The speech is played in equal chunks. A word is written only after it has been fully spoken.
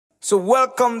So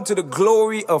welcome to the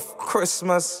glory of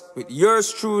Christmas with yours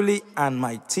truly and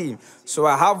my team. So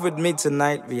I have with me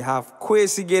tonight, we have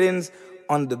Kwesi Giddings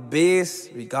on the bass.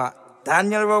 We got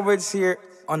Daniel Roberts here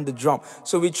on the drum.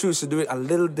 So we choose to do it a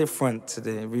little different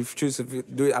today. We choose to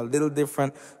do it a little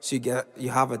different so you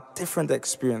have a different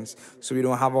experience. So we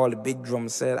don't have all the big drum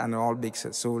set and all big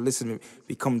sets. So listen,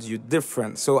 we come to you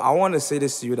different. So I want to say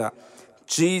this to you, that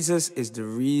Jesus is the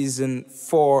reason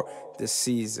for the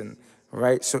season,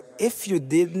 right? So if you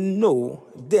didn't know,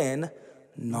 then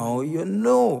now you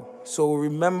know. So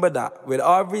remember that with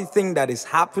everything that is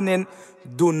happening,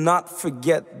 do not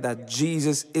forget that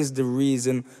Jesus is the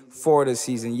reason for the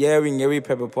season. Yeah, we get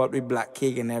pepper pot with black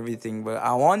cake and everything. But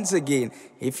once again,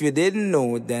 if you didn't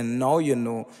know, then now you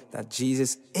know that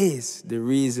Jesus is the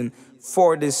reason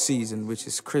for this season, which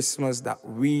is Christmas that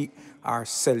we are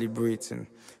celebrating.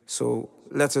 So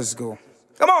let us go.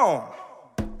 Come on.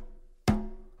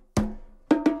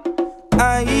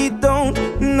 I don't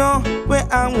know where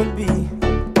I would be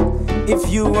if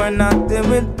you were not there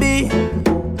with me.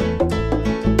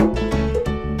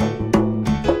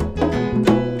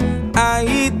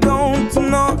 I don't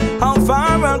know how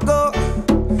far I'll go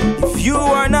if you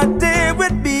are not there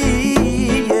with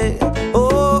me. Yeah.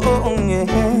 Oh,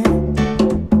 yeah.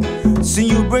 So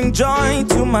you bring joy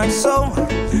to my soul.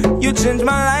 You change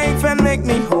my life and make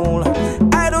me whole.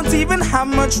 I don't even have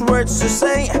much words to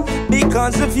say.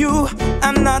 Because of you,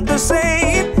 I'm not the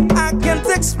same. I can't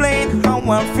explain how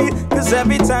I feel, cause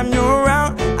every time you're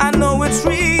around, I know it's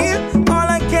real. All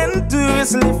I can do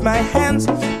is lift my hands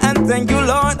and thank you,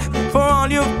 Lord, for all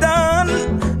you've done.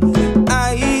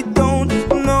 I don't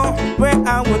know where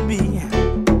I would be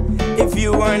if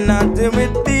you were not there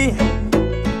with me.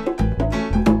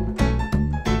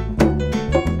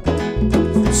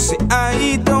 See,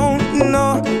 I don't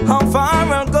know how far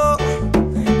I'll go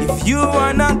if you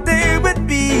are not there with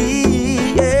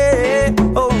me. Yeah.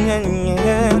 Oh, yeah,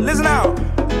 yeah. Listen now.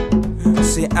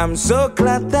 See, I'm so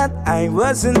glad that I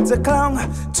wasn't a clown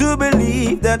to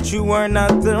believe that you were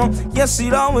not there. Yes,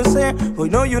 you'd always say, oh,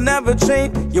 no, you never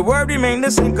change. Your word remain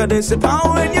the same, cause there's a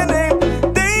power in your name.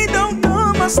 They don't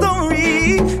know my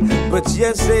story, but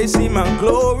yes, they see my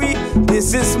glory.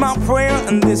 This is my prayer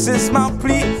and this is my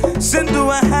plea. Sin, do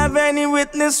I have any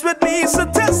witness with me? So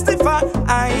testify.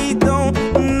 I don't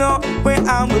know where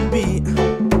I would be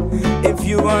if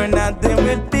you are not there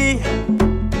with me.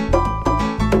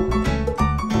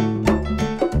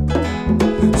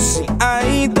 See,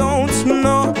 I don't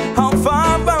know how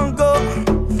far I'll go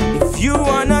if you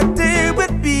are not there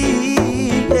with me.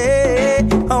 Yeah.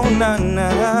 Oh, nah,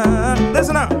 nah.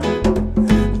 Listen up.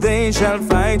 They shall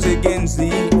fight against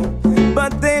thee,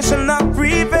 but they shall not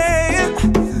prevail.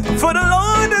 For the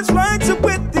Lord is right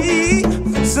with thee,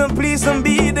 so please don't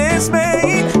be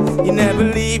dismayed. He never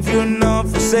leave you nor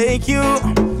forsake you.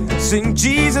 Sing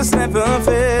Jesus never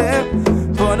fail.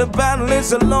 For the battle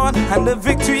is the Lord and the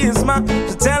victory is mine.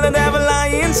 So tell the devil I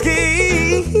ain't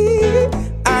scared.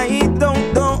 I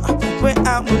don't know where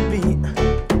I would be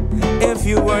if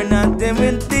you were not there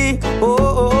with me. Oh,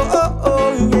 oh, oh,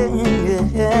 oh, yeah,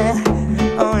 yeah.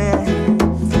 Oh,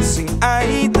 yeah. See,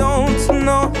 I don't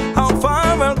know how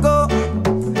far I'll go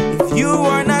if you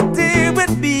are not there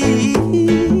with me.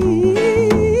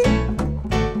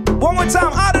 One more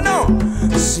time, I don't know.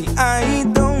 See, I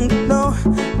don't know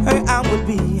where I would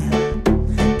be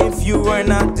if you were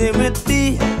not there with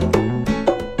me.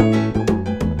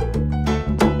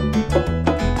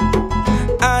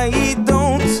 I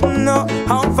don't know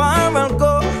how far I'll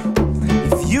go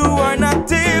if you are not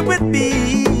there with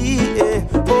me. Yeah.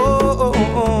 Oh, oh,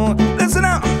 oh. Listen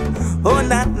up. Oh,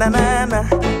 na na na na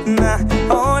na.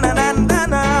 Oh, na na na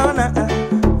na na.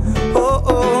 Oh,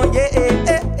 oh, yeah,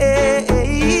 yeah, yeah,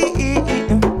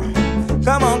 yeah.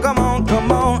 Come on, come on,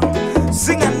 come on.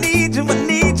 Sing, I need you, I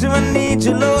need you, I need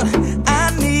you, Lord.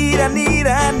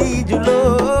 I need you,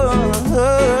 Lord.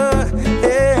 Oh,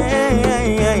 yeah, yeah,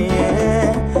 yeah,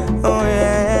 yeah. Oh,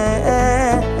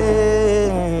 yeah,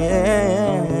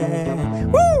 yeah.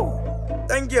 Woo!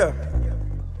 Thank you.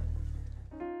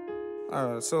 All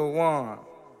right, so 1,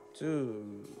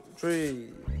 2,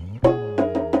 3.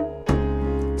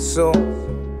 So,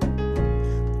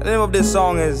 the name of this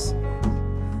song is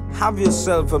Have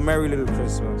Yourself a Merry Little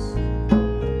Christmas.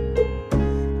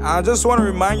 I just want to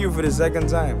remind you for the second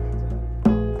time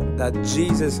that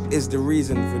Jesus is the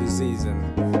reason for the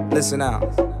season. Listen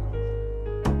out.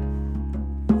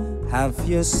 Have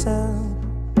yourself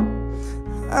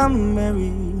a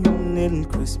merry little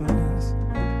Christmas.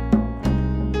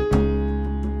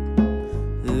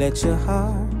 Let your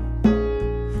heart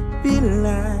be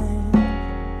light.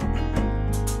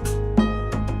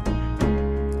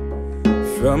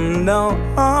 From now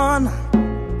on,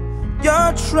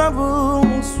 your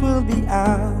troubles will be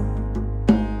out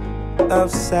of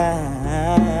sight.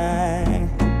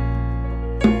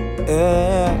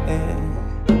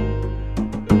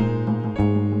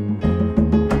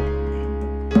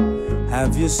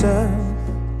 Have yourself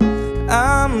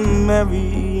a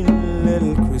merry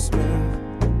little Christmas.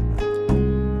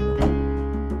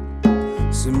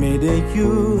 So may the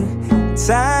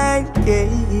Yuletide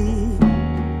gay.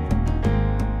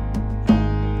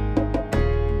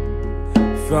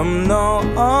 From now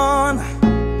on,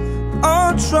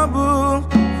 all trouble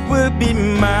will be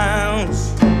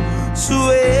miles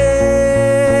away.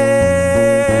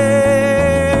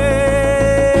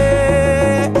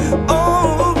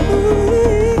 Oh,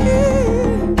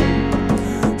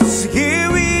 so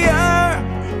here we are,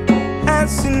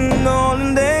 as in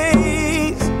olden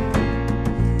days,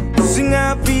 sing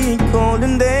happy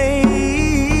golden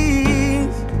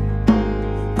days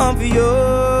of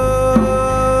yore.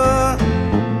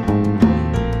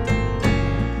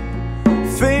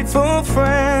 Faithful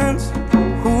friends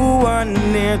who are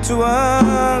near to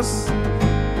us,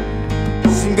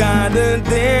 sing gathered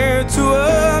there to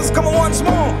us. Come on, once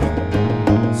more.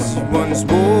 See once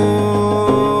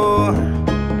more.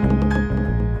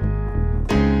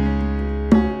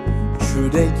 Through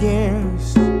the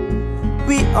years,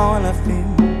 we all have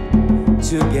been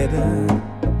together.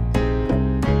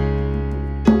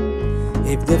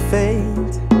 If the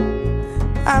fate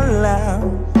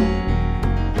allows,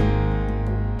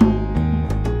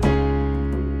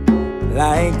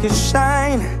 like a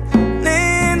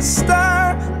shining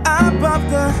star above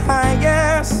the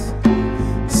highest,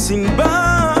 sing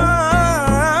bow,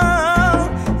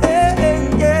 yeah,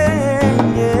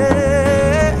 yeah,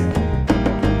 yeah.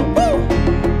 Woo!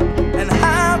 And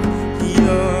have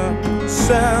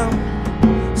yourself,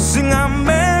 sing a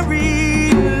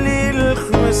merry little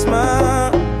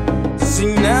Christmas,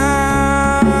 sing now.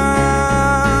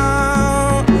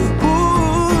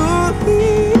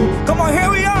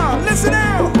 Listen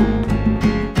now.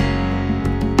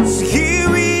 So here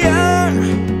we are,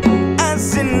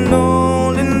 as in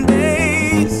olden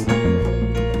days,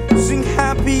 sing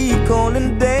happy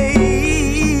golden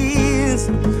days,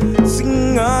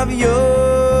 sing of your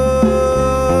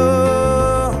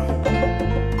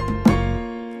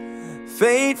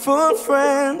faithful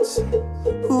friends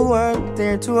who are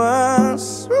there to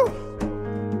us. Woo.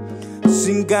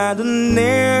 Sing God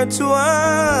near to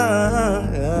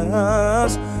us.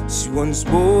 See once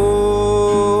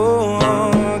more.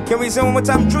 Can we say one more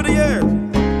time? Through the years.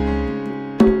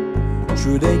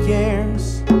 Through the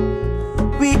years,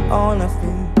 we all have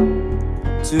been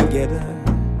together.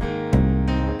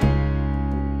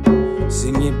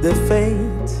 Sing if the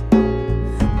fate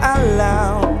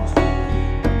allows.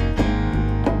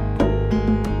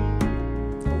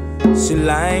 See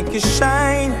like a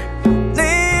shining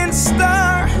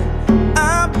star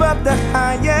above the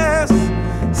highest,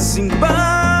 sing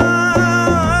bow.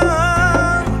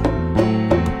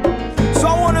 So I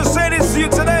want to say this to you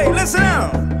today. Listen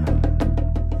out.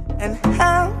 And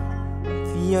have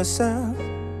yourself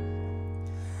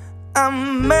a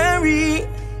merry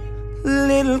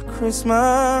little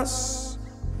Christmas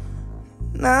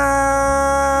now.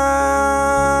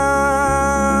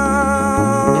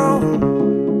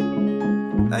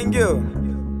 Thank you.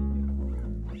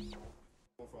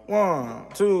 1,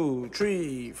 2,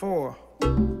 3, 4.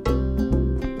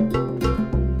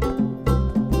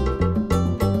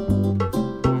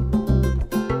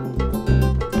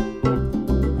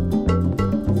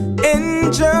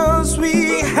 Angels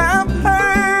we have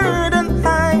heard and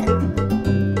high,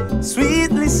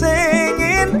 sweetly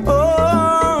singing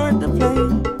o'er the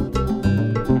plain,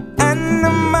 and the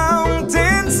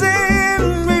mountains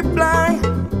in reply,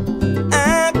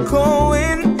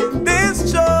 echoing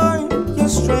this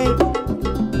joyous strain.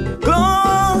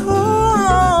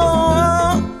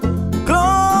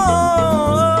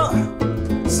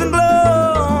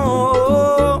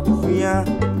 Gloria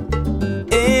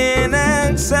in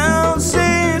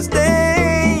excelsis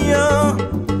Deo.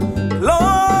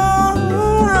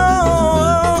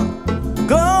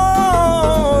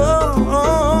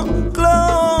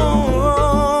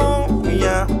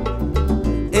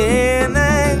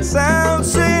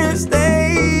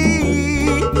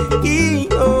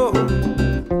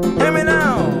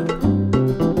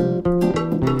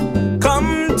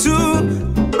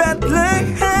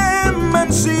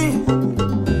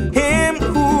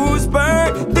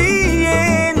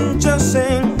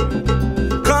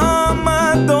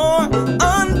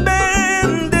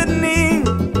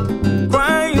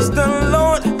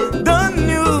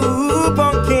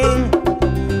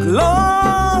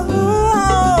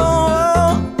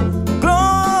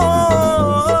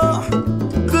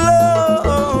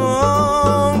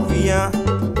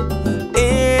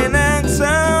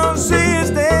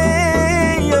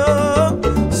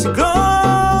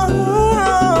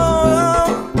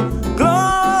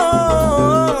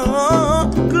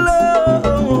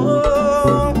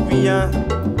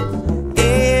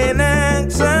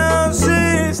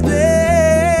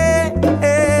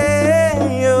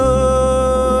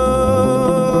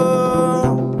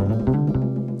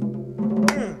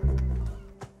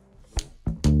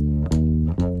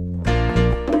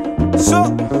 So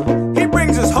he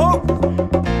brings us hope,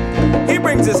 he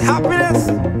brings us happiness,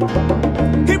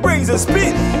 he brings us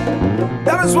peace.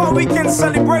 That is what we can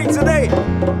celebrate today.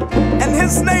 And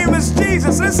his name is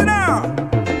Jesus. Listen now.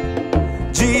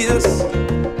 Jesus,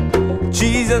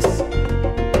 Jesus,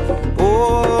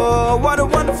 oh, what a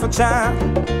wonderful child.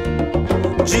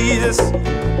 Jesus,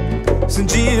 so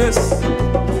Jesus,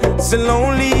 so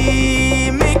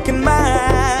lonely, making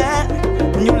mine.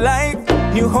 New life,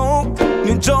 new hope,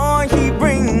 new joy he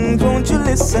brings. Won't you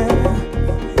listen?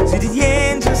 See the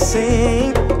angels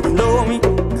sing, glory,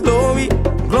 glory,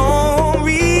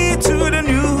 glory to the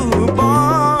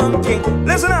newborn King.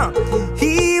 Listen now.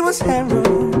 He was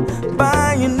heralded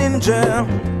by an angel,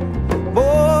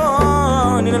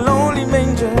 born in a lonely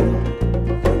manger.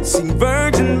 See,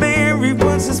 Virgin Mary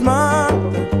was his mother,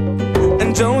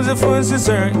 and Joseph was his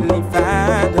earthly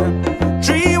father.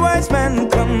 3 wise men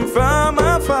come from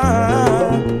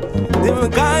afar, they were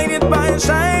guided by a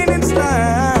shining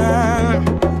star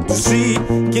to see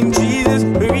King Jesus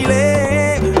very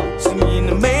late, singing in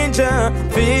the manger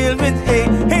filled with hay.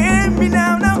 Hear me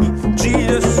now, now,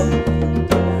 Jesus,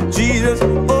 Jesus,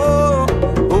 oh,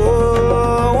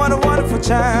 oh, what a wonderful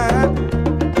child.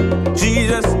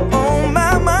 Jesus, oh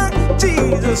my, my,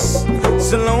 Jesus,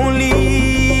 so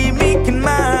lonely, making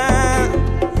mine.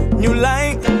 New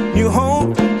light, new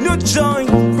hope, new joy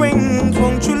brings.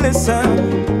 Won't you listen?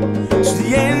 So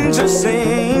the angels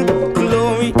sing,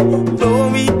 glory,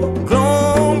 glory,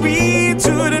 glory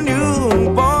to the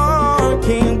newborn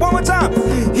King. One more time.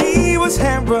 He was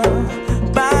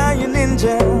heralded by an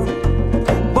angel,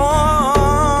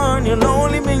 born in a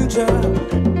lonely manger.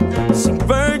 See,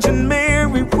 Virgin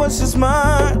Mary was his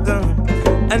mother,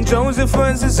 and Joseph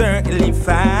was his earthly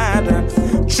father.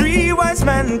 3 wise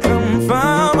men come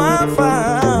from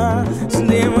afar, so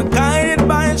they were guided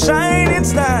by a shining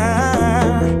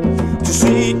star to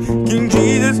see King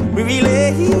Jesus very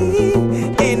late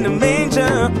in the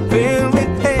manger filled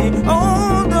with hay.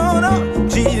 Oh no, no,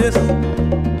 Jesus,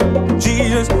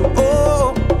 Jesus,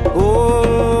 oh,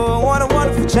 oh, what a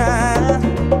wonderful child.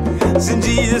 Sing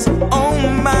Jesus, oh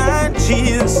my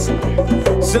Jesus,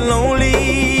 so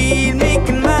lonely,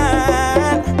 making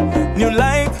mine. New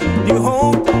life, new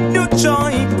hope, new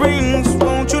joy he brings.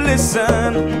 Won't you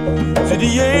listen to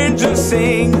the angels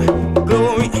sing,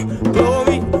 glory,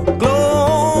 glory,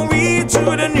 glory to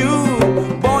the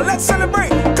newborn. Let's celebrate.